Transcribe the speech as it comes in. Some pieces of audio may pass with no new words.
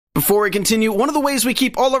Before we continue, one of the ways we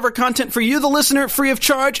keep all of our content for you, the listener, free of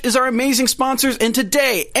charge is our amazing sponsors, and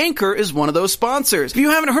today, Anchor is one of those sponsors. If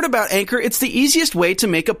you haven't heard about Anchor, it's the easiest way to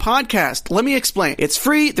make a podcast. Let me explain. It's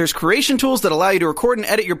free, there's creation tools that allow you to record and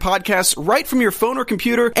edit your podcasts right from your phone or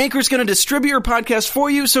computer. Anchor's going to distribute your podcast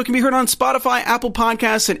for you so it can be heard on Spotify, Apple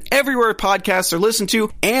Podcasts, and everywhere podcasts are listened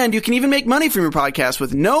to, and you can even make money from your podcast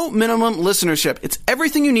with no minimum listenership. It's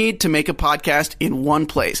everything you need to make a podcast in one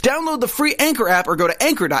place. Download the free Anchor app or go to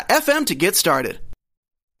anchor.fm to get started.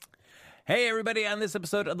 Hey everybody, on this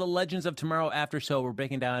episode of the Legends of Tomorrow After Show, we're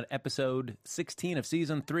breaking down episode 16 of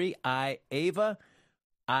season 3, Ava.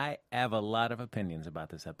 I have a lot of opinions about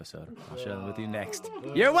this episode. I'll share them with you next.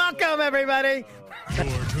 You're welcome, everybody!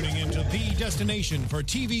 You're tuning into the destination for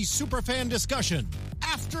TV superfan discussion,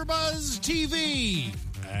 AfterBuzz TV.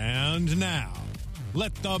 And now,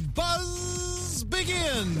 let the buzz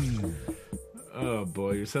begin! Oh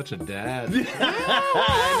boy, you're such a dad. I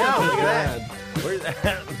know, look at that. Where's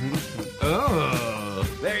that? Oh.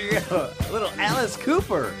 There you go. A little Alice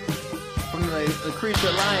Cooper from the Lucretia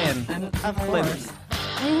Lion. Of course.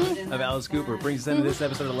 Of Alice Cooper brings us into this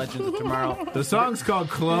episode of Legends of Tomorrow. The song's called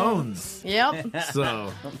Clones. Yep.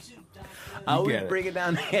 So, We break it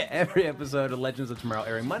down every episode of Legends of Tomorrow,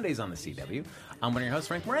 airing Mondays on the CW. I'm one of your hosts,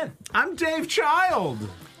 Frank Moran. I'm Dave Child.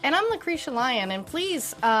 And I'm Lucretia Lion, and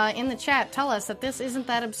please, in the chat, tell us that this isn't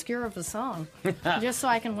that obscure of a song, just so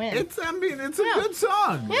I can win. It's a good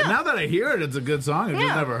song. Yeah. Now that I hear it, it's a good song. I've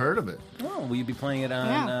just never heard of it. Oh, will you be playing it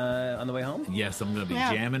on the way home? Yes, I'm going to be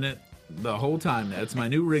jamming it the whole time. That's my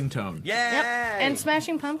new ringtone. Yeah. Yep. And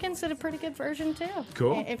Smashing Pumpkins did a pretty good version, too.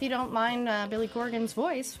 Cool. If you don't mind Billy Corgan's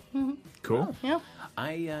voice. Mm-hmm. Cool. Yeah.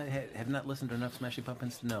 I have not listened to enough Smashing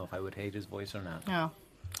Pumpkins to know if I would hate his voice or not. Oh.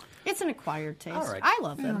 It's an acquired taste. All right. I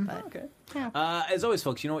love them, but... Okay. Yeah. As always,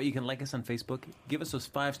 folks, you know what? You can like us on Facebook. Give us those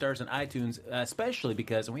 5 stars on iTunes, especially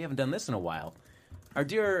because, and we haven't done this in a while, our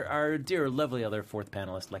dear, lovely other 4th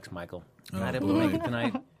panelist, Lex Michael, not able to make it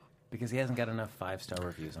tonight because he hasn't got enough 5-star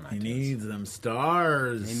reviews on iTunes. He needs them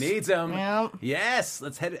stars. He needs them. Yep. Yes.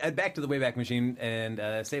 Let's head back to the Wayback Machine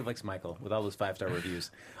and save Lex Michael with all those 5-star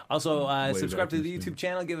reviews. Also, subscribe to the YouTube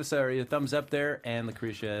channel. Give us your thumbs up there. And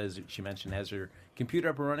Lucretia, as she mentioned, has her computer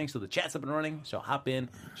up and running, so the chat's up and running. So hop in,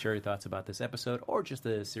 share your thoughts about this episode or just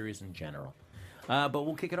the series in general. But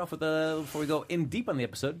we'll kick it off with, before we go in deep on the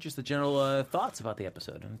episode, just the general thoughts about the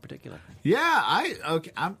episode in particular. Yeah,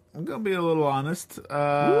 I'm going to be a little honest.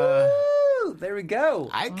 Woo! There we go.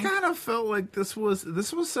 I kind of felt like this was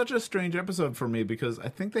such a strange episode for me because I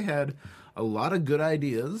think they had a lot of good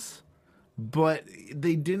ideas, but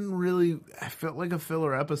they didn't really. I felt like a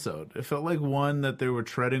filler episode. It felt like one that they were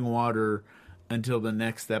treading water until the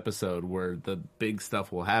next episode where the big stuff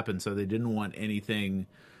will happen. So they didn't want anything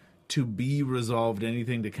to be resolved,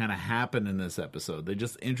 anything to kind of happen in this episode. They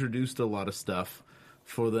just introduced a lot of stuff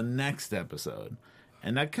for the next episode.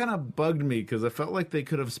 And that kind of bugged me because I felt like they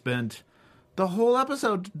could have spent the whole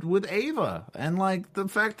episode with Ava and like the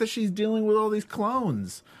fact that she's dealing with all these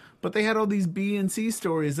clones. But they had all these B and C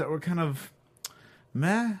stories that were kind of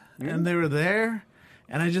meh, and they were there.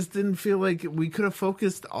 And I just didn't feel like we could have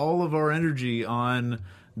focused all of our energy on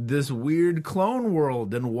this weird clone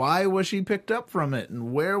world and why was she picked up from it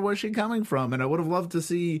and where was she coming from. And I would have loved to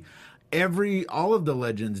see all of the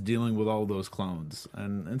legends dealing with all those clones.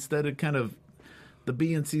 And instead it kind of, the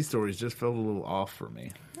B and C stories just felt a little off for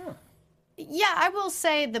me. Yeah, I will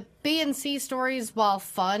say the B and C stories, while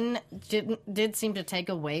fun, did seem to take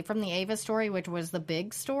away from the Ava story, which was the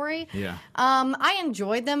big story. Yeah. I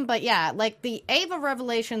enjoyed them, but yeah, like the Ava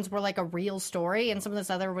revelations were like a real story, and some of this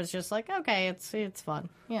other was just like, okay, it's fun.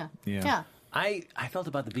 Yeah. Yeah. I felt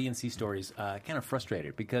about the B and C stories kind of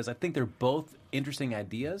frustrated because I think they're both interesting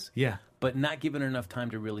ideas. Yeah. But not given enough time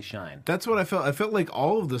to really shine. That's what I felt. I felt like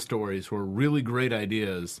all of the stories were really great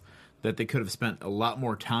ideas that they could have spent a lot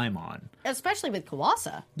more time on. Especially with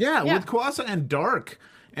Kawasa. Yeah, with Kawasa and Dark.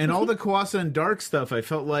 And all the Kawasa and Dark stuff, I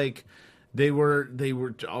felt like they were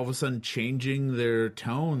all of a sudden changing their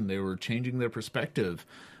tone. They were changing their perspective.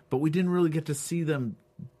 But we didn't really get to see them,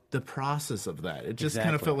 the process of that. It just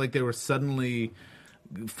kind of felt like they were suddenly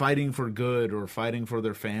fighting for good or fighting for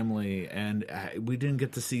their family, and we didn't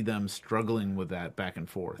get to see them struggling with that back and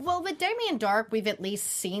forth. Well, with Damien Dark, we've at least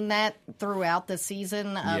seen that throughout the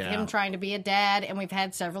season of him trying to be a dad, and we've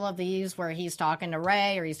had several of these where he's talking to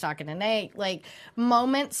Ray or he's talking to Nate, like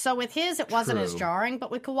moments. So with his, it wasn't as jarring,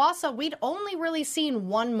 but with Kawasa, we'd only really seen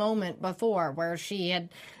one moment before where she had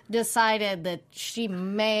decided that she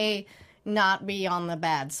may not be on the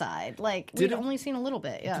bad side. Like, we'd only seen a little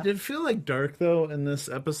bit, yeah. Did it feel like Dark, though, in this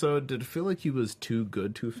episode? Did it feel like he was too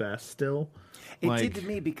good too fast still? It did to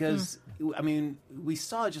me because I mean, we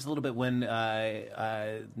saw just a little bit when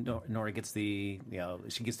Nora gets she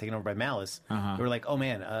gets taken over by Malice. We're like, oh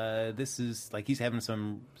man, this is like he's having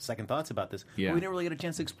some second thoughts about this. Yeah. But we never really get a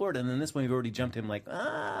chance to explore it. And then this one, we've already jumped him like,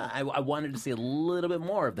 I wanted to see a little bit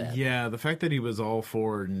more of that. Yeah, the fact that he was all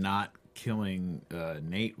for not killing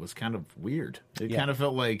Nate was kind of weird. It kind of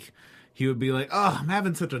felt like he would be like, oh, I'm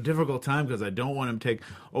having such a difficult time because I don't want him to take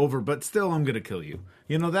over, but still I'm going to kill you.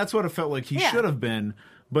 You know, that's what it felt like he should have been.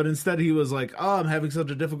 But instead he was like, oh, I'm having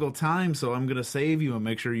such a difficult time, so I'm going to save you and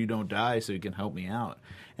make sure you don't die so you can help me out.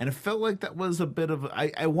 And it felt like that was a bit of...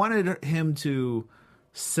 I wanted him to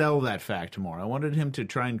sell that fact more. I wanted him to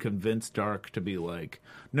try and convince Dark to be like,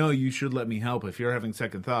 no, you should let me help. If you're having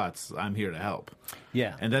second thoughts, I'm here to help.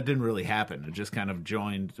 Yeah. And that didn't really happen. It just kind of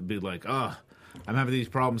joined to be like, oh, I'm having these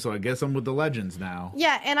problems, so I guess I'm with the Legends now.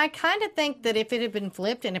 Yeah, and I kind of think that if it had been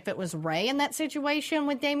flipped and if it was Ray in that situation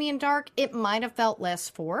with Damien Dark, it might have felt less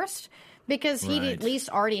forced. Because he'd at least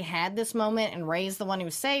already had this moment, and Ray's the one who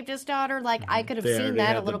saved his daughter. Like, I could have seen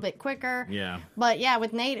that a little bit quicker. Yeah. But, yeah,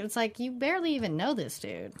 with Nate, it's like, you barely even know this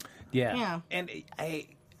dude. Yeah. And I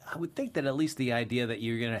would think that at least the idea that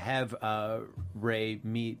you're going to have Ray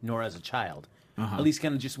meet Nora as a child, at least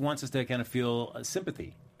kind of just wants us to kind of feel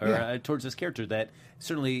sympathy towards this character that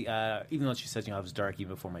certainly, even though she says, I was dark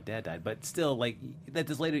even before my dad died, but still, like, that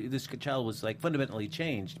this child was, like, fundamentally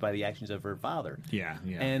changed by the actions of her father. Yeah.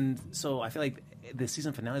 And so I feel like the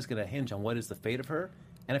season finale is going to hinge on what is the fate of her.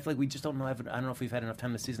 And I feel like we just don't know. I don't know if we've had enough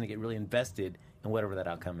time this season to get really invested in whatever that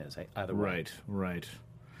outcome is. Either way. Right.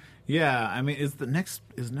 Yeah, I mean, is next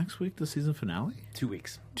week the season finale? 2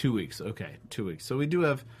 weeks. 2 weeks. Okay, 2 weeks. So we do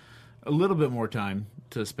have a little bit more time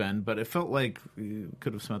to spend, but it felt like we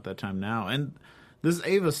could have spent that time now. And this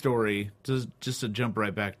Ava story, just to jump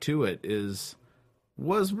right back to it,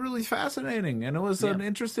 was really fascinating, and it was an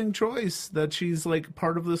interesting choice that she's like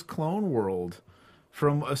part of this clone world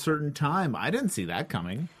from a certain time. I didn't see that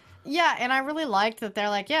coming. Yeah, and I really liked that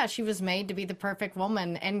they're like, yeah, she was made to be the perfect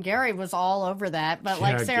woman, and Gary was all over that, but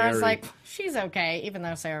like Sarah's Gary. like, she's okay, even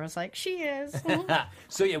though Sarah was like, she is.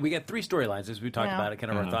 So yeah, we got 3 storylines as we talked about it,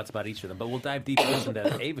 kind of our thoughts about each of them, but we'll dive deep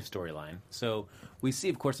into Ava's storyline. So we see,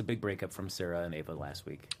 of course, a big breakup from Sarah and Ava last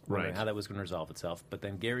week, right? How that was going to resolve itself, but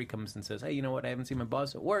then Gary comes and says, hey, you know what? I haven't seen my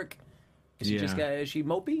boss at work. Is she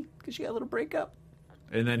mopey because she got a little breakup?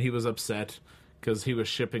 And then he was upset because he was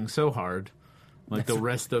shipping so hard. Like the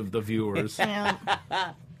rest of the viewers. Yeah.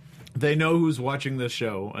 They know who's watching this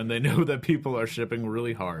show, and they know that people are shipping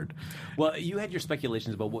really hard. Well, you had your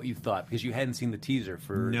speculations about what you thought, because you hadn't seen the teaser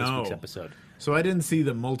for this week's episode. So I didn't see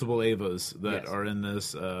the multiple Avas that are in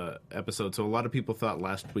this episode. So a lot of people thought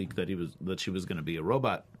last week that she was going to be a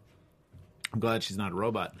robot. I'm glad she's not a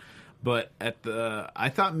robot. But I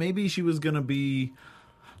thought maybe she was going to be...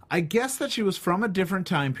 I guess that she was from a different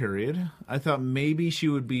time period. I thought maybe she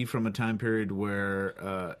would be from a time period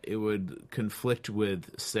where it would conflict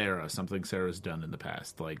with Sarah, something Sarah's done in the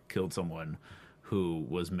past, like killed someone who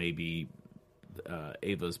was maybe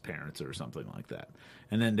Ava's parents or something like that.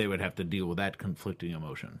 And then they would have to deal with that conflicting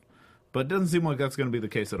emotion. But it doesn't seem like that's going to be the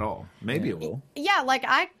case at all. Maybe it will. Yeah, like,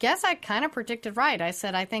 I guess I kind of predicted right. I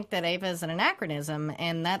said I think that Ava is an anachronism,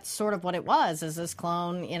 and that's sort of what it was, is this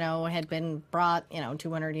clone, had been brought,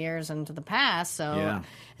 200 years into the past, so...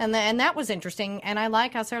 And that was interesting, and I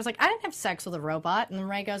like how Sarah's like, I didn't have sex with a robot, and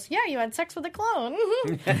Ray goes, yeah, you had sex with a clone.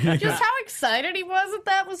 Just how excited he was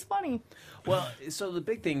that was funny. Well, so the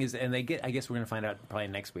big thing is, and I guess we're going to find out probably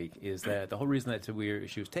next week, is that the whole reason that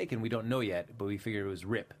she was taken, we don't know yet, but we figured it was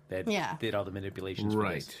Rip that did all the manipulations for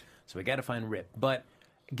this. So we got to find Rip. But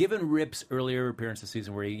given Rip's earlier appearance this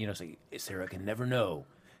season where he, say, Sarah can never know,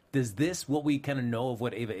 does this, what we kind of know of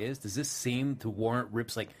what Ava is, does this seem to warrant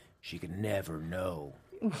Rip's like, she can never know?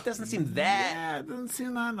 It doesn't seem that... Yeah, it doesn't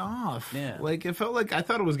seem that off. Yeah. Like, it felt like, I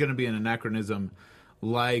thought it was going to be an anachronism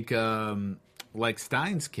like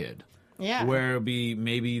Stein's kid. Yeah. Where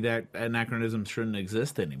maybe that anachronism shouldn't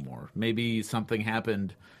exist anymore. Maybe something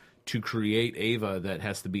happened to create Ava that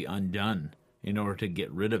has to be undone in order to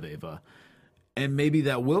get rid of Ava. And maybe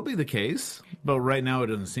that will be the case, but right now it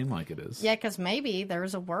doesn't seem like it is. Yeah, because maybe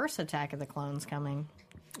there's a worse Attack of the Clones coming.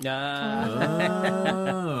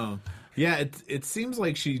 Oh. Yeah, it seems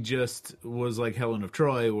like she just was like Helen of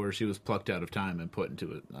Troy, where she was plucked out of time and put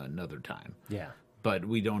into another time. Yeah. But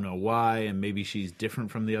we don't know why, and maybe she's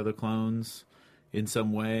different from the other clones in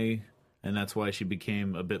some way, and that's why she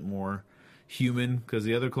became a bit more human, because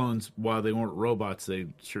the other clones, while they weren't robots, they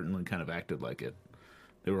certainly kind of acted like it.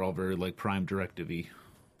 They were all very, like, Prime Directive-y.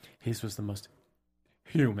 His was the most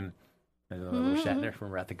human. A little Shatner from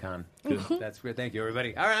Wrath of Khan. That's great. Thank you,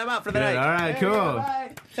 everybody. All right, I'm out for the Good. night. All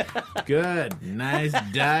right, cool. Good. Nice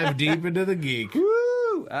dive deep into the geek.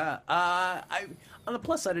 Woo! On the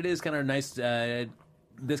plus side, it is kind of nice,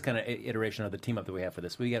 this kind of iteration of the team-up that we have for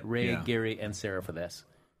this. We got Ray, Gary, and Sarah for this.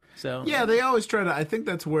 So yeah, they always try to. I think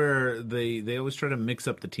that's where they always try to mix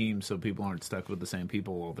up the team so people aren't stuck with the same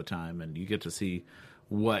people all the time, and you get to see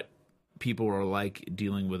what people are like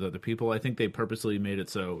dealing with other people. I think they purposely made it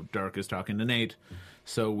so Dark is talking to Nate,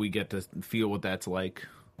 so we get to feel what that's like.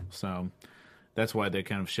 So that's why they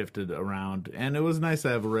kind of shifted around, and it was nice to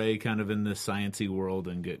have Ray kind of in this sciencey world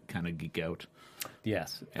and get kind of geek out.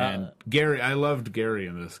 Yes. And Gary, I loved Gary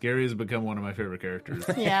in this. Gary has become one of my favorite characters.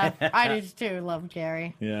 Yeah, I did too. Loved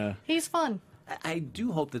Gary. Yeah. He's fun. I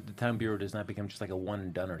do hope that the Time Bureau does not become just like a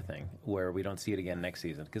one-and-doner thing where we don't see it again next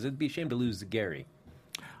season, because it'd be a shame to lose Gary.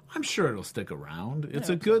 I'm sure it'll stick around. It's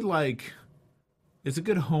a good it's a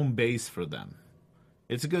good home base for them.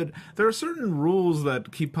 There are certain rules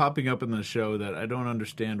that keep popping up in the show that I don't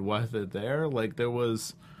understand why they're there. Like there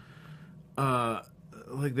was,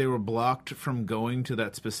 like they were blocked from going to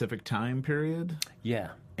that specific time period. Yeah.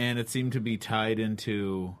 And it seemed to be tied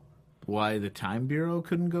into why the Time Bureau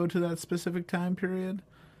couldn't go to that specific time period.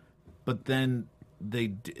 But then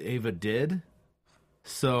Ava did.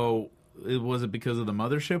 So was it because of the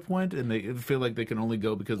mothership went, and they feel like they can only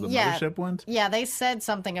go because the mothership went? Yeah, they said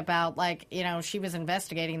something about, like, she was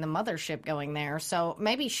investigating the mothership going there. So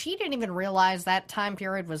maybe she didn't even realize that time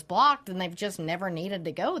period was blocked, and they've just never needed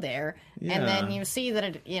to go there. Yeah. And then you see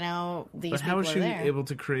that, these people are there. But how is she able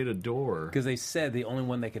to create a door? Because they said the only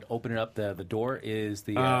one that could open it up, the door, is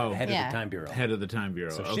the head of the Time Bureau. Head of the Time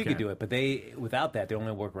Bureau. So she could do it, but without that, the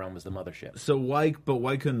only workaround was the mothership. So why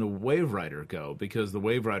couldn't the Wave Rider go? Because the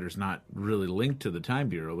Wave Rider's not really linked to the Time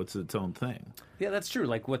Bureau. It's its own thing. Yeah, that's true.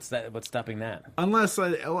 Like, what's stopping that?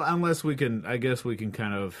 Unless we can, I guess we can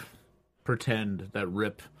kind of pretend that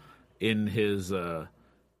Rip in his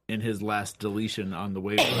last deletion on the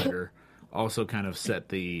Wave Rider also kind of set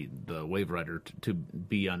the Wave Rider to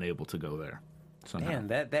be unable to go there. Somehow. Man,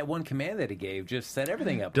 that one command that he gave just set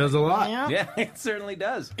everything up. Does a lot. Yeah, it certainly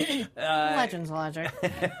does. Legends logic.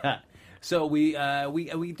 So we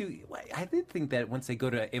do. I did think that once they go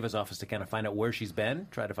to Ava's office to kind of find out where she's been,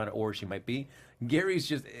 try to find out where she might be, Gary's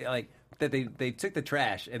just like that. They took the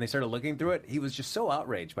trash and they started looking through it. He was just so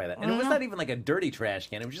outraged by that, and it was not even like a dirty trash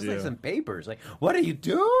can. It was just like some papers. Like, what are you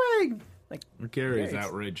doing? Like, Gary's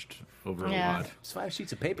outraged over a lot. It's 5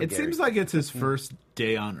 sheets of paper. It seems like it's his first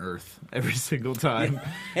day on Earth every single time.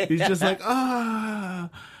 He's just like,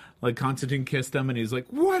 like Constantine kissed him, and he's like,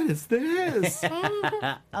 "What is this?"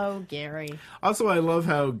 Oh, Gary. Also, I love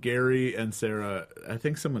how Gary and Sarah. I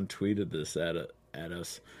think someone tweeted this at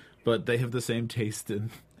us, but they have the same taste in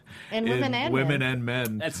women and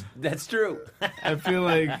men. That's true. I feel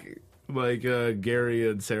like Gary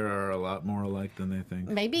and Sarah are a lot more alike than they think.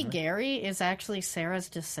 Maybe Gary is actually Sarah's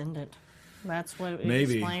descendant. That's what would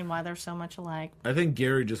explain why they're so much alike. I think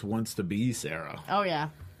Gary just wants to be Sarah. Oh yeah.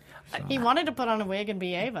 So. He wanted to put on a wig and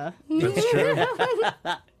be Ava. That's true.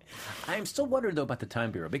 I'm still wondering, though, about the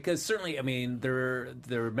Time Bureau, because certainly, I mean, their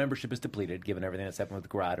membership is depleted, given everything that's happened with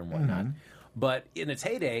Grodd and whatnot. Mm-hmm. But in its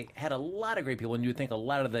heyday, had a lot of great people, and you would think a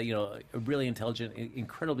lot of the, really intelligent,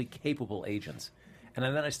 incredibly capable agents. And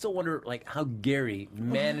then I still wonder, like, how Gary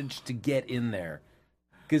managed to get in there.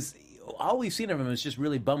 Because all we've seen of him is just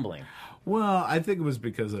really bumbling. Well, I think it was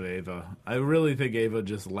because of Ava. I really think Ava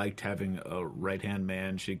just liked having a right-hand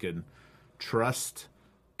man she could trust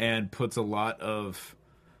and puts a lot of,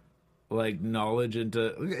 like, knowledge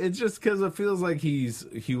into... It's just because it feels like he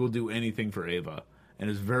will do anything for Ava and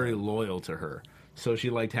is very loyal to her. So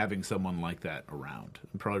she liked having someone like that around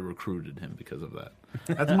and probably recruited him because of that.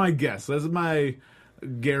 That's my guess. That's my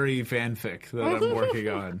Gary fanfic that I'm working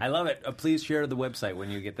on. I love it. Please share the website when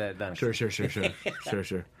you get that done. Sure.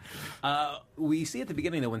 We see at the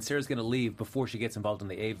beginning, though, when Sarah's going to leave before she gets involved in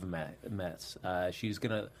the Ava mess, she's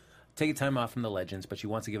going to take a time off from the Legends, but she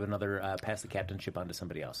wants to give another pass the captainship on to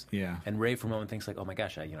somebody else. Yeah. And Ray for a moment thinks like, oh my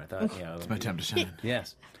gosh, I thought, it's my time to shine.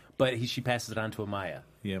 Yes. But she passes it on to Amaya.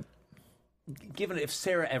 Yep. Given if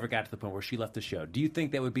Sarah ever got to the point where she left the show, do you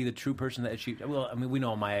think that would be the true person that she... Well, I mean, we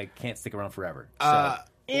know Amaya can't stick around forever. So.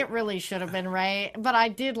 It really should have been Ray, but I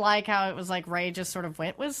did like how it was like Ray just sort of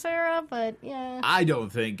went with Sarah, but yeah. I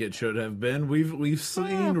don't think it should have been. We've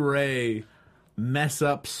seen Ray mess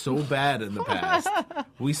up so bad in the past.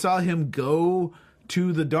 We saw him go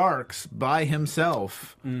to the Darks by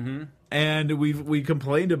himself. Mm-hmm. And we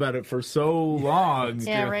complained about it for so long.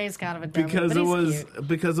 Yeah, Ray's kind of a dummy,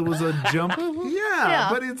 because it was a jump. Yeah,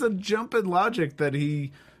 but it's a jump in logic that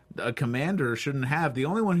he a commander shouldn't have. The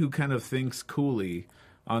only one who kind of thinks coolly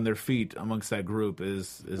on their feet amongst that group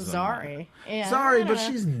is Zari. Yeah, Zari, but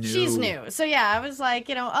she's new. She's new. So yeah, I was like,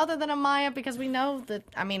 other than Amaya, because we know that,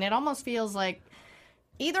 I mean, it almost feels like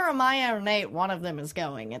either Amaya or Nate, one of them is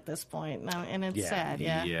going at this point. And it's sad,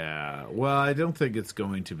 yeah. Yeah. Well, I don't think it's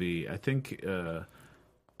going to be. I think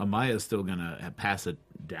Amaya's still going to pass it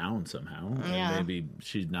down somehow. Yeah. And maybe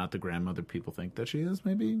she's not the grandmother people think that she is,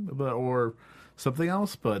 maybe, or something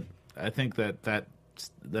else. But I think that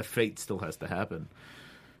fate still has to happen.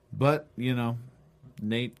 But,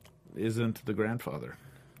 Nate isn't the grandfather.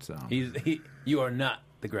 So you are not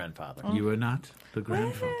the grandfather. You are not the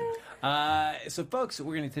grandfather. So, folks,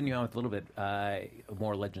 we're going to continue on with a little bit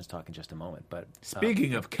more Legends talk in just a moment. But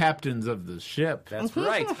speaking of captains of the ship. That's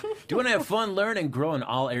right. Do you want to have fun, learn, and grow in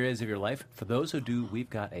all areas of your life? For those who do, we've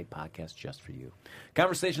got a podcast just for you.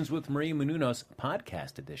 Conversations with Marie Menounos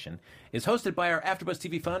Podcast Edition is hosted by our AfterBuzz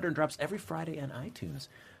TV founder and drops every Friday on iTunes.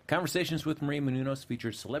 Conversations with Marie Menounos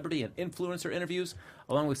features celebrity and influencer interviews,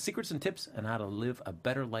 along with secrets and tips on how to live a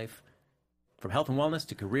better life. From health and wellness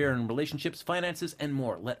to career and relationships, finances, and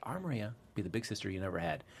more. Let our Maria be the big sister you never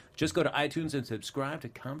had. Just go to iTunes and subscribe to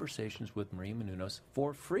Conversations with Marie Menounos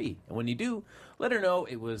for free. And when you do, let her know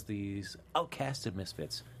it was these outcasted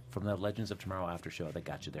misfits from the Legends of Tomorrow After Show that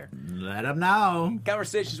got you there. Let them know.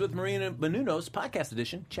 Conversations with Marie Menounos Podcast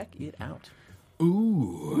Edition. Check it out.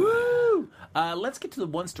 Ooh. Woo! Let's get to the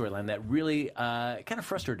one storyline that really kind of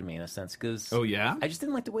frustrated me in a sense. Cause oh, yeah? I just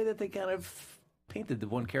didn't like the way that they kind of painted the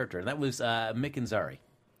one character, and that was Mick and Zari.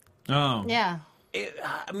 Oh, yeah.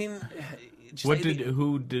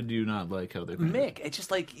 Who did you not like how they painted? Mick? It's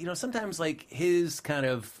just like sometimes like his kind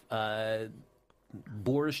of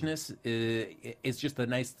boorishness is just a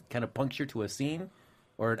nice kind of puncture to a scene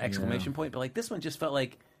or an exclamation point. But like this one just felt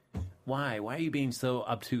like, why are you being so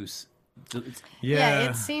obtuse? Yeah,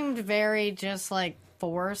 it seemed very just like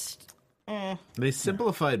forced. They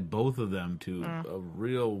simplified both of them to a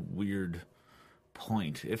real weird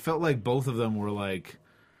point. It felt like both of them were like,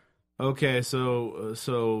 okay, so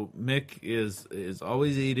Mick is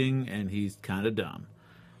always eating and he's kind of dumb,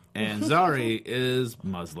 and Zari is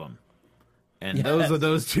Muslim, and those are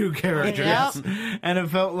those two characters. Yep. And it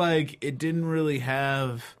felt like it didn't really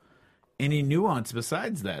have any nuance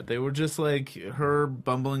besides that. They were just like her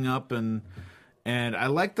bumbling up, and I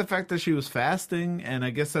liked the fact that she was fasting, and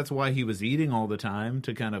I guess that's why he was eating all the time,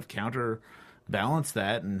 to kind of counterbalance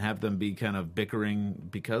that and have them be kind of bickering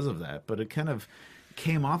because of that. But it kind of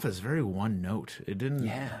came off as very one note. It didn't.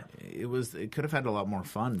 Yeah. It could have had a lot more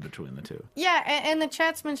fun between the two. Yeah, and the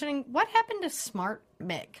chat's mentioning what happened to Smart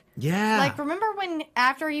Mick. Yeah. Like, remember when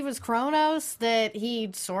after he was Kronos that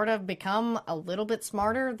he'd sort of become a little bit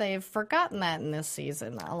smarter? They've forgotten that in this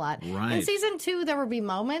season a lot. Right. In season 2 there would be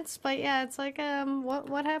moments, but yeah, it's like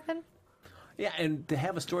what happened? Yeah, and to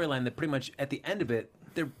have a storyline that pretty much at the end of it,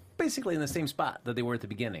 they're basically in the same spot that they were at the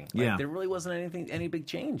beginning. Like, there really wasn't any big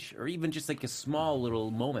change, or even just like a small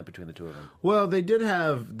little moment between the two of them. Well, I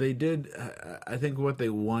think what they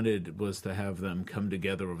wanted was to have them come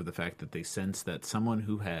together over the fact that they sensed that someone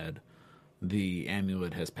who had the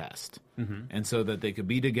amulet has passed. Mm-hmm. And so that they could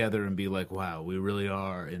be together and be like, wow, we really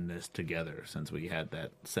are in this together, since we had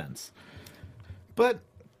that sense. But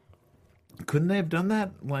couldn't they have done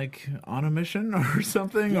that like on a mission or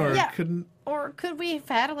something? Or could we have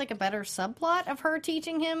had like a better subplot of her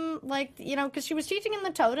teaching him, like, because she was teaching him the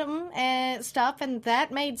totem and stuff, and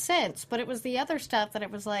that made sense. But it was the other stuff that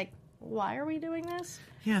it was like, why are we doing this?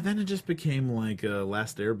 Yeah, then it just became like a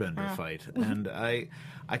Last Airbender fight, and I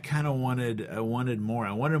kind of wanted more.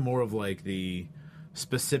 I wanted more of like the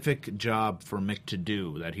specific job for Mick to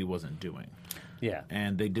do that he wasn't doing. Yeah.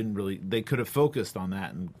 And they didn't really. They could have focused on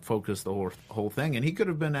that and focused the whole thing, and he could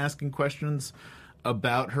have been asking questions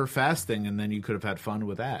about her fasting, and then you could have had fun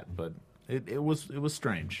with that. But it was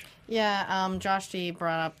strange. Yeah, Josh G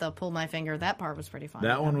brought up the pull my finger. That part was pretty funny.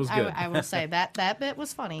 That one was good. I will say that bit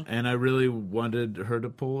was funny. And I really wanted her to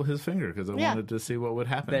pull his finger because I wanted to see what would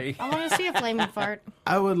happen. I want to see a flaming fart.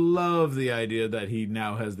 I would love the idea that he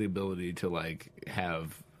now has the ability to like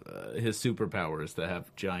have his superpowers to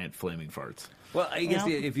have giant flaming farts. Well, I guess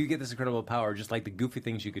if you get this incredible power, just like the goofy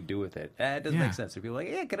things you could do with it, it doesn't make sense. If people are like,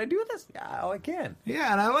 yeah, can I do this? Yeah, I can.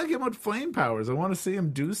 Yeah, and I like him with flame powers. I want to see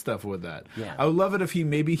him do stuff with that. Yeah. I would love it if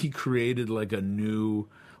he created like a new,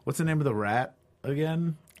 what's the name of the rat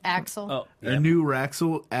again? Axel. Oh, a new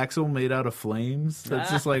Axel made out of flames that's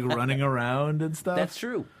just like running around and stuff. That's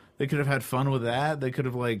true. They could have had fun with that. They could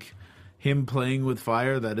have like him playing with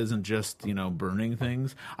fire that isn't just, burning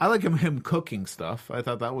things. I like him cooking stuff. I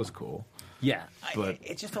thought that was cool. Yeah, but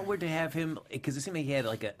it just felt weird to have him, because it seemed like he had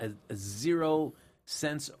like a zero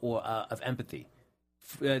sense or of empathy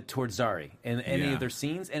towards Zari in any of their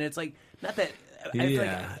scenes, and it's like not that.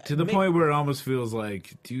 To the point where it almost feels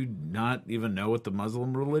like, do you not even know what the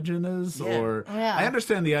Muslim religion is? Yeah. Or I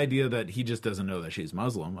understand the idea that he just doesn't know that she's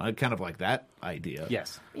Muslim. I kind of like that idea.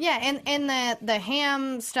 Yes. Yeah, and the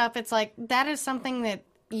ham stuff, it's like that is something that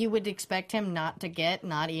you would expect him not to get,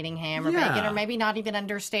 not eating ham or bacon, or maybe not even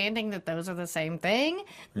understanding that those are the same thing.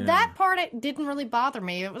 Yeah. That part, it didn't really bother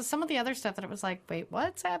me. It was some of the other stuff that it was like, wait,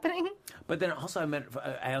 what's happening? But then also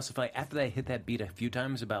I also feel like after I hit that beat a few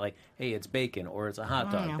times about like, hey, it's bacon or it's a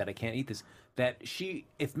hot dog that I can't eat this, that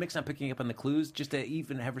if Mick's not picking up on the clues, just to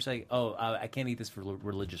even have her say, oh, I can't eat this for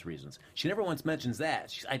religious reasons. She never once mentions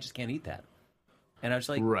that. I just can't eat that. And I was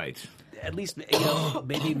like, right. At least, maybe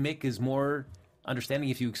Mick is more understanding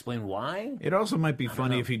if you explain why. It also might be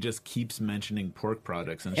funny if he just keeps mentioning pork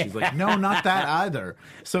products and she's like, no, not that either.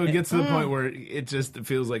 So it gets to the point where it just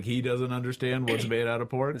feels like he doesn't understand what's made out of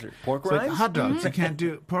pork. Is it pork it's rinds? Like, hot dogs, you can't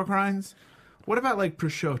do pork rinds? What about like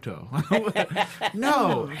prosciutto?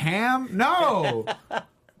 No. Ham? No.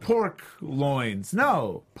 Pork loins?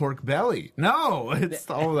 No. Pork belly? No. It's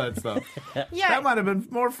all that stuff. Yeah. That might have been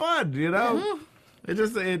more fun, you know? It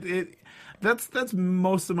just That's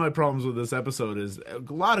most of my problems with this episode. Is a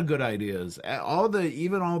lot of good ideas.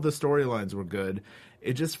 Even all the storylines were good.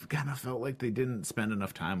 It just kind of felt like they didn't spend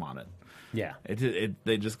enough time on it. Yeah,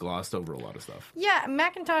 they just glossed over a lot of stuff. Yeah,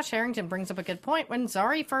 Macintosh Harrington brings up a good point. When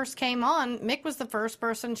Zari first came on, Mick was the first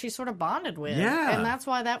person she sort of bonded with. Yeah, and that's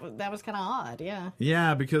why that was kind of odd. Yeah,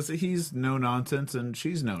 yeah, because he's no nonsense and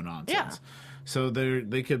she's no nonsense. Yeah. So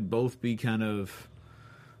they could both be kind of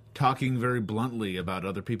talking very bluntly about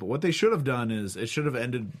other people. What they should have done is it should have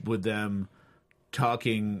ended with them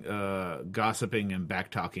talking, gossiping, and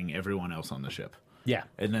back-talking everyone else on the ship. Yeah.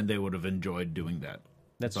 And then they would have enjoyed doing that.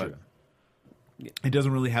 That's true. It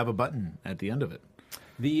doesn't really have a button at the end of it.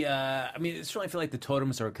 I certainly feel like the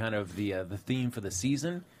totems are kind of the theme for the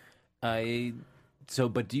season.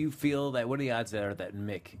 But do you feel that, what are the odds that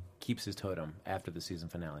Mick keeps his totem after the season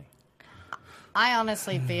finale? I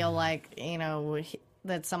honestly feel like,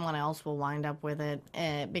 that someone else will wind up with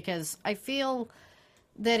it because I feel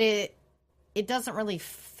that it doesn't really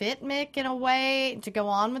fit Mick in a way to go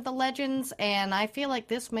on with the Legends, and I feel like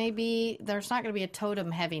there's not going to be a totem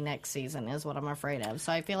heavy next season is what I'm afraid of.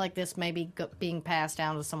 So I feel like this may be being passed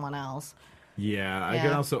down to someone else. Yeah, I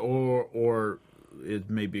can also, or it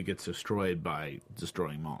maybe gets destroyed by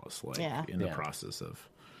destroying Mollis, in the process of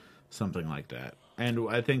something like that. And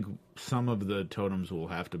I think some of the totems will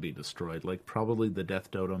have to be destroyed, like probably the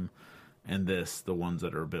Death Totem and the ones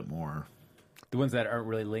that are a bit more... The ones that aren't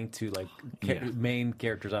really linked to, main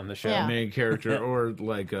characters on the show. Yeah. Main character, or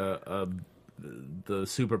like the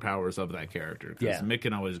superpowers of that character. Because Mick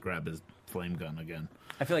can always grab his flame gun again.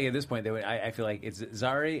 I feel like at this point, I feel like it's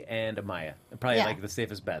Zari and Amaya. Probably like the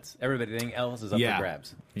safest bets. Everything else is up for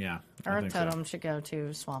grabs. Yeah. Earth Totem should go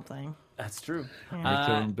to Swamp Thing. That's true.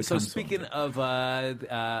 Yeah. So speaking of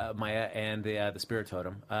Maya and the Spirit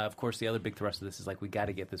Totem, of course, the other big thrust of this is we got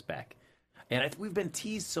to get this back. And we've been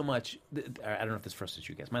teased so much. I don't know if this frustrates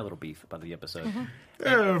you guys. My little beef about the episode.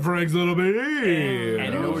 Frank's little beef. And I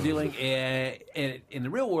know we're dealing in the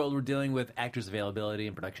real world. We're dealing with actors' availability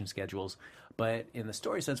and production schedules. But in the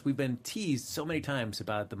story sense, we've been teased so many times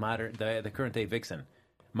about the current day Vixen,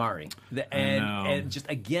 Mari, and just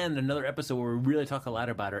again another episode where we really talk a lot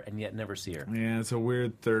about her and yet never see her. Yeah, it's a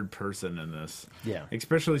weird third person in this. Yeah,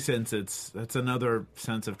 especially since that's another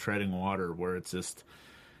sense of treading water where it's just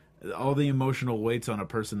all the emotional weights on a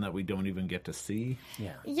person that we don't even get to see.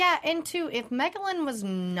 Yeah, and two, if Megalyn was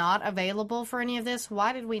not available for any of this,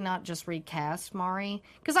 why did we not just recast Mari?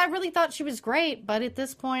 Because I really thought she was great, but at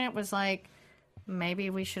this point it was like,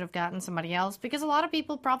 maybe we should have gotten somebody else, because a lot of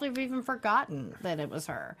people probably have even forgotten that it was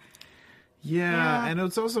her. Yeah. And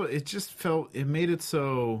it's also, it made it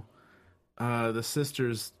so the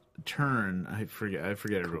sister's turn, I forget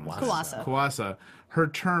everyone's name. Kuasa. Her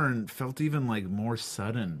turn felt even more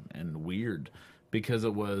sudden and weird because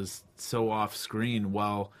it was so off screen.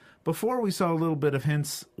 While before we saw a little bit of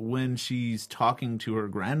hints when she's talking to her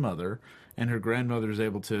grandmother, and her grandmother's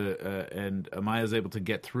able to, and Amaya's able to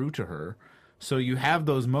get through to her. So you have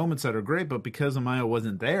those moments that are great, but because Amaya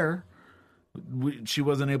wasn't there, she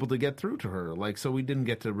wasn't able to get through to her. So we didn't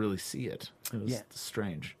get to really see it. It was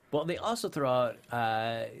strange. Well, they also throw out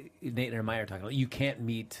Nate and Amaya are talking about you can't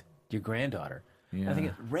meet your granddaughter. Yeah. I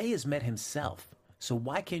think Ray has met himself, so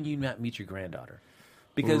why can you not meet your granddaughter?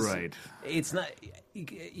 Because it's not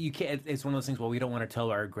you can't. It's one of those things. Well, we don't want to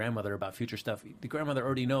tell our grandmother about future stuff. The grandmother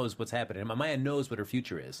already knows what's happening. Amaya knows what her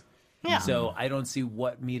future is. Yeah. So I don't see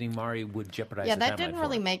what meeting Mari would jeopardize. Yeah, the that timeline didn't for.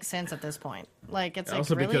 really make sense at this point. Like, it's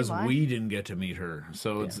Also like, really, because why? we didn't get to meet her,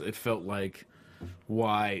 so it felt like,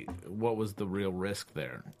 why? What was the real risk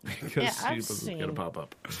there? Because Yeah, she I've was going to seen- pop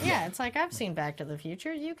up. Yeah, it's like, I've seen Back to the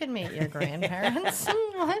Future. You can meet your grandparents.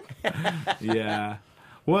 What? Yeah.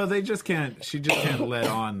 Well, they just can't. She just can't let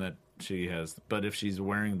on that she has. But if she's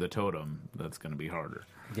wearing the totem, that's going to be harder.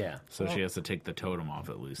 Yeah. So she has to take the totem off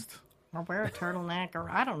at least. Or wear a turtleneck, or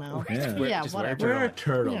I don't know. Yeah. Yeah, Just wear a whatever. Wear a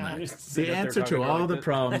turtleneck. Yeah. Sit The up there answer to talking all like the this.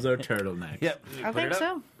 problems are turtlenecks. Yep. I Put think it up.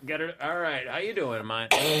 so. Got it. All right. How you doing, Mine?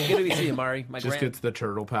 Good to see you, Mari. My Just gets the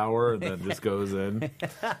turtle power and then just goes in.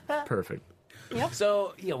 Perfect.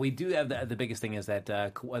 So, we do have the biggest thing is that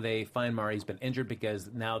they find Mari's been injured because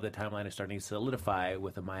now the timeline is starting to solidify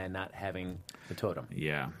with Amaya not having the totem.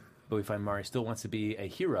 Yeah. But we find Mari still wants to be a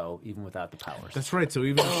hero even without the powers. That's right. So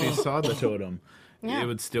even if she saw the totem, Yeah. it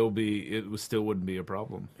would still wouldn't be a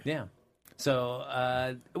problem. Yeah.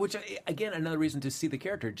 So, which, again, another reason to see the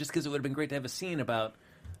character, just because it would have been great to have a scene about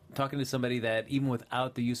talking to somebody that even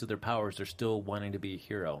without the use of their powers, they're still wanting to be a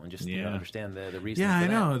hero and just Yeah. understand the reason. Yeah, for I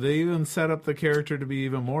that. know. They even set up the character to be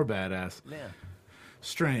even more badass. Yeah.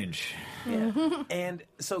 Strange. Yeah. And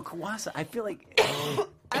so Kawasa, I feel like,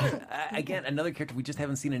 again, another character we just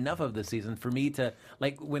haven't seen enough of this season for me to,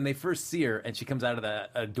 like, when they first see her and she comes out of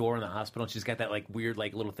a door in the hospital and she's got that, like, weird,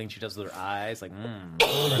 like, little thing she does with her eyes, like,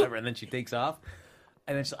 whatever, and then she takes off.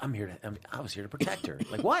 And then she's like, I was here to protect her.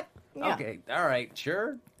 Like, what? Yeah. Okay, all right,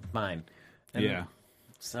 sure, fine. And Yeah.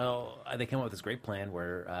 So they come up with this great plan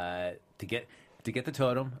where to get the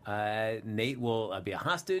totem, Nate will be a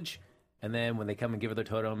hostage, and then when they come and give her the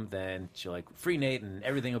totem, then she'll like free Nate, and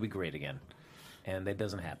everything will be great again. And that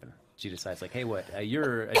doesn't happen. She decides like, hey, what?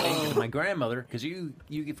 You're a danger to my grandmother because you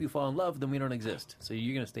if you fall in love, then we don't exist. So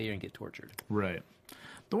you're gonna stay here and get tortured. Right.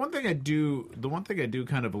 The one thing I do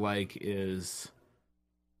kind of like is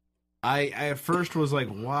I at first was like,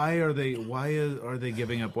 why are they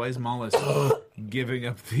giving up? Why is Mollis giving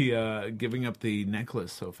up the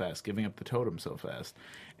necklace so fast, giving up the totem so fast?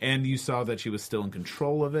 And you saw that she was still in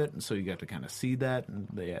control of it, and so you got to kind of see that, and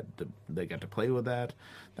they got to play with that.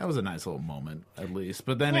 That was a nice little moment, at least.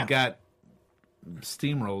 But then it got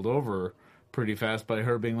steamrolled over pretty fast by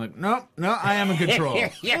her being like, no, I am in control.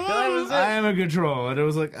 That was it. I am in control. And it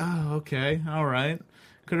was like, oh, okay, all right.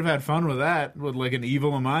 Could have had fun with that, with like an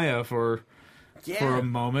evil Amaya for a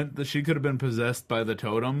moment. That she could have been possessed by the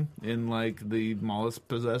totem in like the Mollis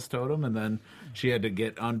possessed totem, and then she had to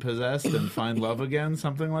get unpossessed and find love again,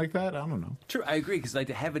 something like that. I don't know. True, I agree because like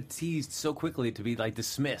to have it teased so quickly to be like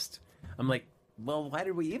dismissed, I'm like, well, why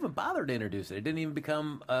did we even bother to introduce it? It didn't even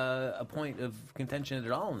become a point of contention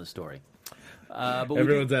at all in the story. But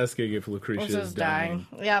Everyone's asking if Lucretia This is is dying.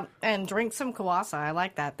 dying. Yeah, and drink some Kawasa. I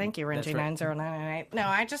like that. Thank you, That's right. Renji90998. No,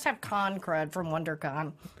 I just have con crud from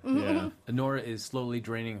WonderCon. Yeah. Nora is slowly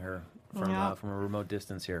draining her from Yeah. from a remote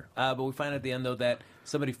distance here. But we find at the end though that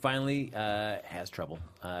somebody finally has trouble.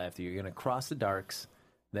 If you're going to cross the darks,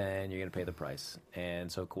 then you're going to pay the price. And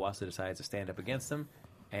so Kawasa decides to stand up against them,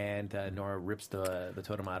 and Nora rips the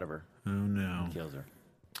totem out of her, Oh no. kills her.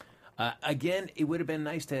 Again, it would have been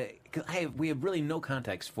nice to... Cause we have really no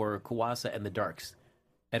context for Kawasa and the Darks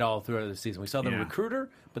at all throughout the season. We saw them Yeah. recruit her,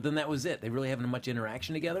 but then that was it. They really haven't much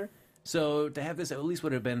interaction together. So to have this at least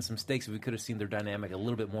would have been some stakes if we could have seen their dynamic a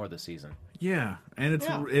little bit more this season. Yeah, and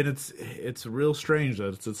it's real strange that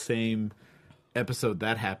it's the same episode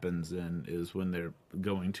that happens in is when they're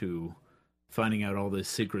going to finding out all the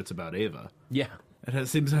secrets about Ava. Yeah.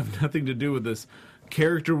 Seems to have nothing to do with this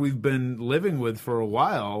character we've been living with for a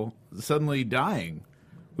while suddenly dying.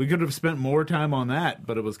 We could have spent more time on that,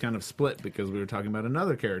 but it was kind of split because we were talking about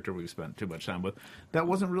another character we've spent too much time with. That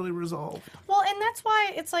wasn't really resolved. Well, and that's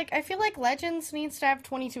why it's like, I feel like Legends needs to have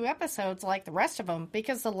 22 episodes like the rest of them,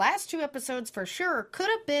 because the last 2 episodes for sure could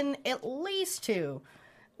have been at least 2.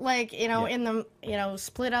 Like, in the,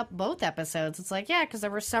 split up both episodes. It's like, yeah, because there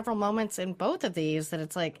were several moments in both of these that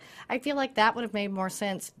it's like, I feel like that would have made more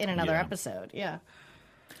sense in another episode. Yeah.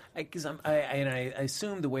 Because I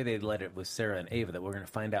assume the way they led it with Sarah and Ava that we're going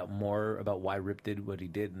to find out more about why Rip did what he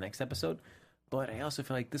did next episode. But I also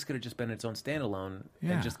feel like this could have just been its own standalone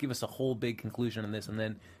and just give us a whole big conclusion on this, and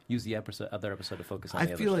then use the other episode to focus on the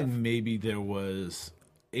other I feel like stuff. maybe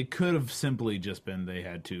it could have simply just been they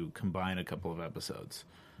had to combine a couple of episodes.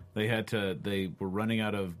 They were running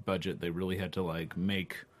out of budget. They really had to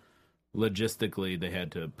logistically, they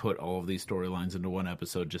had to put all of these storylines into one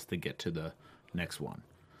episode just to get to the next one.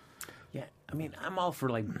 Yeah, I mean, I'm all for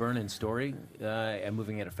burning story and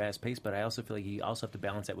moving at a fast pace, but I also feel like you also have to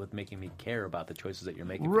balance that with making me care about the choices that you're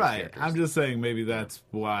making. For Right. these characters. I'm just saying maybe that's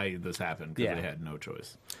why this happened, because Yeah. they had no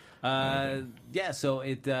choice. Yeah, so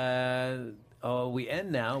it. We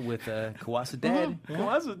end now with Kawasa dead.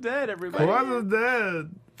 Kawasa dead, everybody. Kawasa's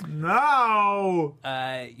dead. No.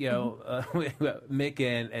 Mick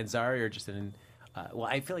and Zari are just in. Well,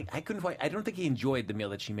 I feel like I couldn't. I don't think he enjoyed the meal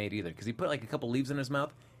that she made either, because he put like a couple leaves in his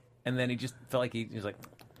mouth, and then he just felt like he was like.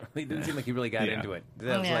 It didn't seem like he really got into it.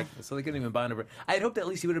 That was like, so they couldn't even bond over. I had hoped at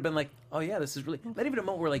least he would have been like, "Oh yeah, this is really." Not even a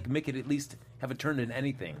moment where like Mick could at least have it turned into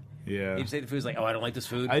anything. Yeah. He'd say the food's like, "Oh, I don't like this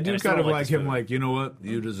food." I do kind of like him. Like, you know what?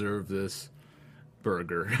 You deserve this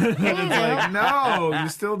burger. And it's like, no, you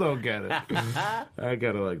still don't get it. I kind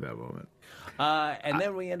of like that moment. And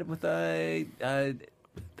then we end up with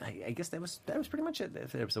I guess that was pretty much it.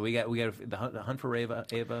 So we got the hunt for Ava.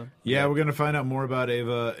 Yeah, we're gonna find out more about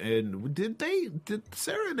Ava. And did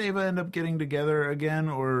Sarah and Ava end up getting together again,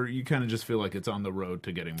 or you kind of just feel like it's on the road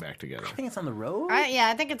to getting back together? I think it's on the road.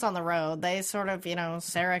 I think it's on the road. They sort of,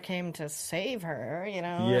 Sarah came to save her.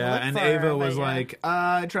 Yeah, and Ava was like,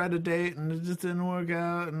 I tried to date and it just didn't work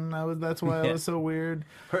out, and that's why I was so weird.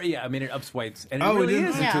 It upswipes, and it really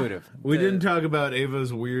is intuitive. We didn't talk about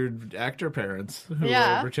Ava's weird actor parents who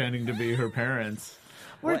were pretending to be her parents.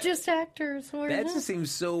 We're just actors. That just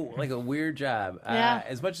seems so like a weird job. Yeah.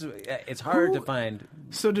 As much as it's hard to find.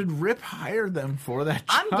 So did Rip hire them for that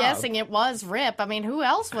job? I'm guessing it was Rip. I mean, who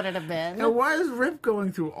else would it have been? And why is Rip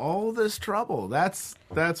going through all this trouble? That's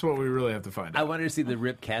what we really have to find out. I wanted to see the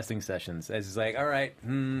Rip casting sessions. As he's like, all right,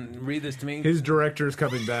 read this to me. His director's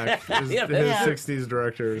coming back. His 60s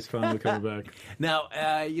director is finally coming back. Now,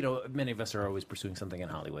 many of us are always pursuing something in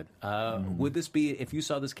Hollywood. Would this be, if you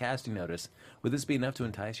saw this casting notice, would this be enough to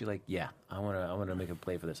entice you? Like, yeah, I want to make a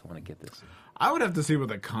play for this. I want to get this. I would have to see what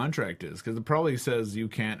the contract is, because it probably says you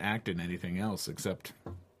can't act in anything else except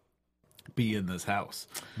be in this house.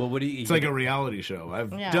 But what do you? It's like a reality show.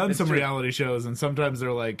 I've done some reality shows, and sometimes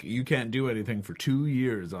they're like, you can't do anything for 2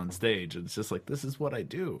 years on stage. And it's just like, this is what I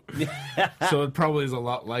do. So it probably is a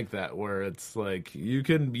lot like that, where it's like you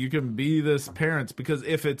can be this parents, because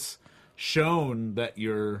if it's shown that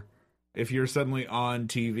if you're suddenly on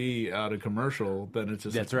TV out a commercial, then it's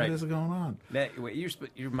just that's like, right. What is going on? Wait,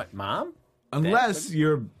 you're my mom? Unless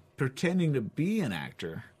you're pretending to be an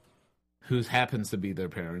actor who happens to be their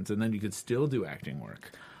parents, and then you could still do acting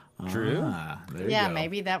work. True. There you go.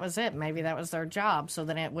 Maybe that was it. Maybe that was their job, so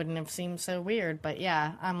then it wouldn't have seemed so weird. But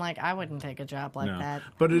yeah, I'm like, I wouldn't take a job like that.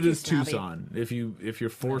 But it is Tucson. If you're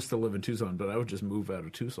forced to live in Tucson, but I would just move out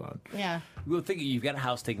of Tucson. Yeah. Well, think you've got a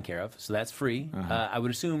house taken care of, so that's free. I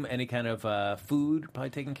would assume any kind of food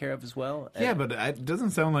probably taken care of as well. Yeah, but it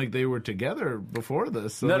doesn't sound like they were together before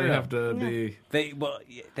this, so they have to be.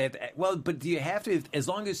 But do you have to? As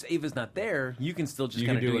long as Ava's not there, you can still just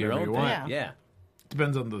kind of do your own thing. Yeah.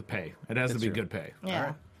 Depends on the pay. It has to be good pay. Yeah. All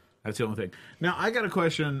right. That's the only thing. Now, I got a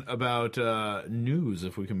question about news,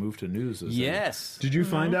 if we can move to news. Yes. Did you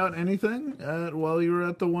find out anything while you were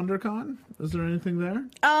at the WonderCon? Is there anything there?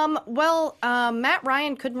 Matt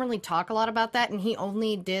Ryan couldn't really talk a lot about that, and he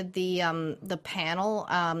only did the panel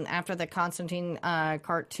after the Constantine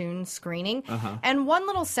cartoon screening. And one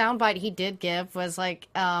little soundbite he did give was like...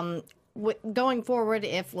 going forward,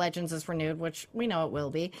 if Legends is renewed, which we know it will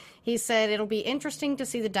be, he said it'll be interesting to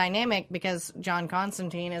see the dynamic because John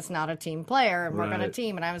Constantine is not a team player and we're going to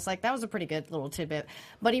team. And I was like, that was a pretty good little tidbit.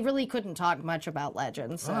 But he really couldn't talk much about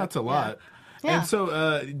Legends. So, that's a lot. Yeah. And so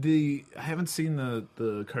I haven't seen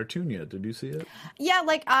the cartoon yet. Did you see it? Yeah,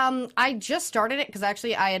 I just started it because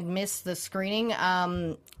actually I had missed the screening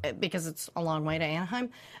because it's a long way to Anaheim.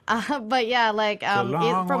 But yeah,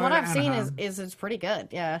 from what I've seen is it's pretty good.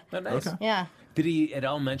 Yeah. Oh, nice. Okay. Yeah. Did he at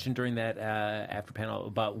all mention during that after panel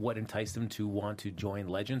about what enticed him to want to join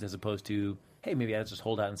Legends as opposed to, hey, maybe I'll just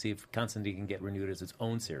hold out and see if Constantine can get renewed as its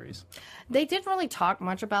own series? They didn't really talk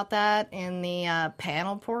much about that in the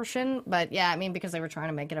panel portion, but yeah, I mean, because they were trying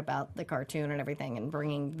to make it about the cartoon and everything and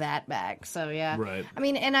bringing that back. So yeah. Right. I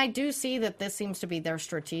mean, and I do see that this seems to be their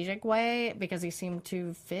strategic way because he seemed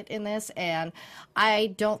to fit in this, and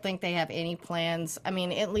I don't think they have any plans. I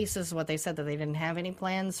mean, at least this is what they said, that they didn't have any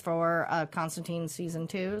plans for Constantine Season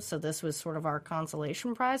 2, so this was sort of our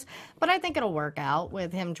consolation prize. But I think it'll work out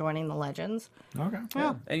with him joining the Legends. Okay.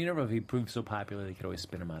 Yeah. And you never know, if he proves so popular, they could always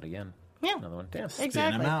spin him out again. Yeah. Another one. Damn.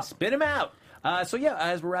 Exactly. Spin him out. So yeah,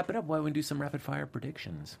 as we're wrapping up, why don't we do some rapid fire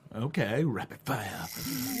predictions? Okay, rapid fire.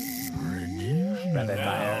 Rapid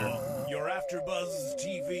fire. Your AfterBuzz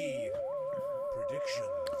TV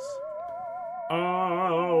predictions.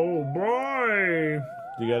 Oh boy!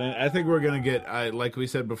 You got it. I think we're gonna get, like we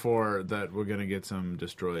said before, that we're gonna get some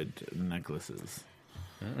destroyed necklaces.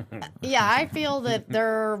 Yeah, I feel that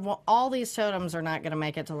all these totems are not going to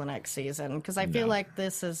make it to the next season because I feel like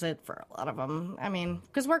this is it for a lot of them. I mean,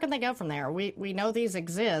 because where can they go from there? We know these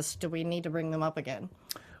exist. Do we need to bring them up again?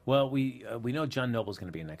 Well, we know John Noble's going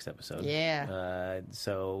to be in next episode. Yeah.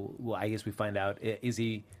 So I guess we find out is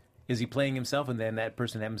he playing himself, and then that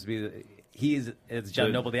person happens to be it's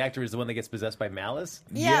John Noble, the actor, is the one that gets possessed by malice.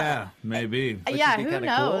 Yeah, maybe. Yeah, who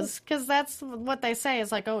knows? Because that's what they say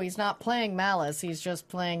is like, oh, he's not playing malice, he's just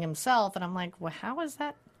playing himself, and I'm like, well, how is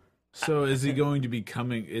that? So is he going to be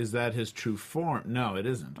coming? Is that his true form? No, it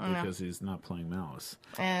isn't because he's not playing malice.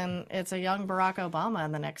 And it's a young Barack Obama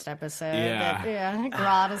in the next episode. Yeah. That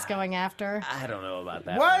Grodd is going after. I don't know about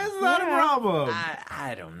that. Why is that a problem?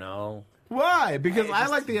 I don't know. Why? Because I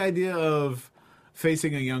like the idea of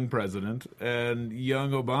facing a young president, and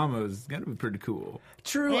young Obama is going to be pretty cool.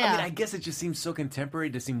 True. Yeah. I mean, I guess it just seems so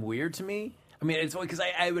contemporary to seem weird to me. I mean, it's because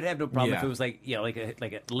I would have no problem if it was like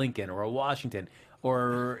a Lincoln or a Washington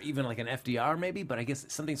or even like an FDR maybe, but I guess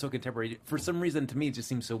something so contemporary, for some reason, to me, it just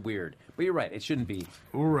seems so weird. But you're right, it shouldn't be.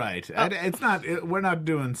 Right. It's not. We're not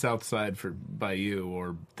doing South Side by You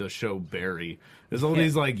or the show Barry. There's all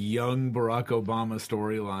these like young Barack Obama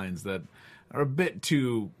storylines that are a bit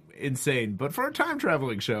too insane, but for a time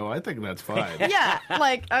traveling show, I think that's fine. Yeah,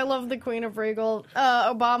 like I love the Queen of Regal.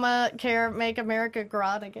 Obamacare, make America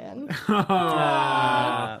Grodd again.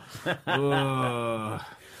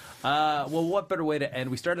 Well, what better way to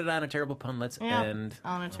end? We started on a terrible pun. Let's end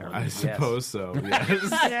on a terrible. I suppose so.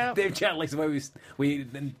 Yes. Yep. Dave Chat likes the way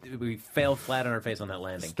we failed flat on our face on that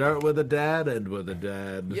landing. Start with a dad, end with a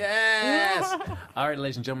dad. Yes. All right,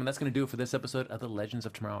 ladies and gentlemen, that's going to do it for this episode of the Legends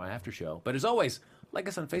of Tomorrow After Show. But as always, like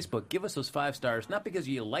us on Facebook, give us those 5 stars, not because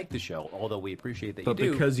you like the show, although we appreciate that you do.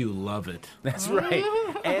 But because you love it. That's right.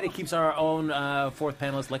 And it keeps our own 4th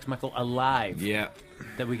panelist, Lex Michael, alive. Yeah.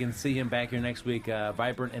 That we can see him back here next week,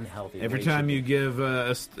 vibrant and healthy. Every time you give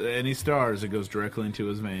any stars, it goes directly into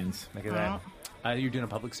his veins. Look at that. You're doing a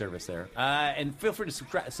public service there. And feel free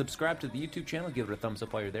to subscribe to the YouTube channel. Give it a thumbs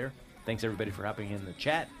up while you're there. Thanks, everybody, for hopping in the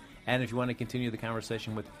chat. And if you want to continue the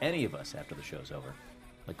conversation with any of us after the show's over,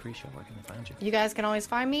 Lucretia, where can they find you? You guys can always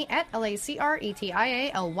find me at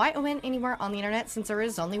LACRETIALYON anywhere on the internet since there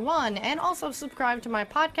is only one. And also subscribe to my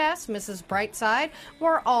podcast, Mrs. Brightside,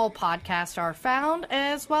 where all podcasts are found,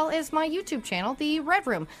 as well as my YouTube channel, The Red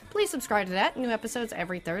Room. Please subscribe to that. New episodes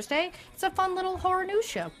every Thursday. It's a fun little horror news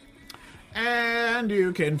show. And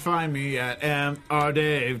you can find me at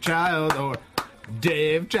MRDaveChild or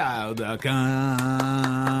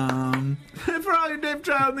DaveChild.com for all your Dave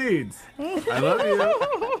Child needs. I love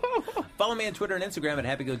you. Follow me on Twitter and Instagram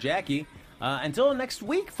at HappyGoJackie. Until next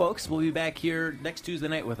week, folks, we'll be back here next Tuesday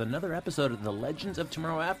night with another episode of the Legends of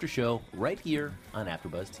Tomorrow After Show right here on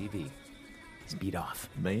AfterBuzz TV. Speed off.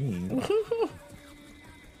 Man.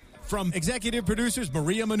 From executive producers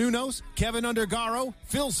Maria Menounos, Kevin Undergaro,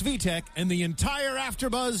 Phil Svitek, and the entire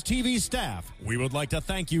AfterBuzz TV staff, we would like to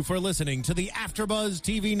thank you for listening to the AfterBuzz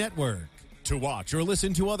TV network. To watch or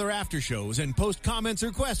listen to other after shows and post comments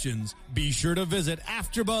or questions, be sure to visit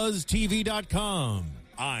AfterBuzzTV.com.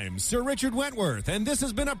 I'm Sir Richard Wentworth, and this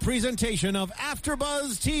has been a presentation of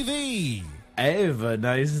AfterBuzz TV. Have a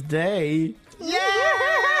nice day. The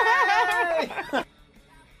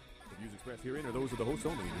views expressed herein are those of the hosts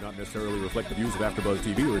only and do not necessarily reflect the views of AfterBuzz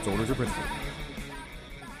TV or its owners or principals.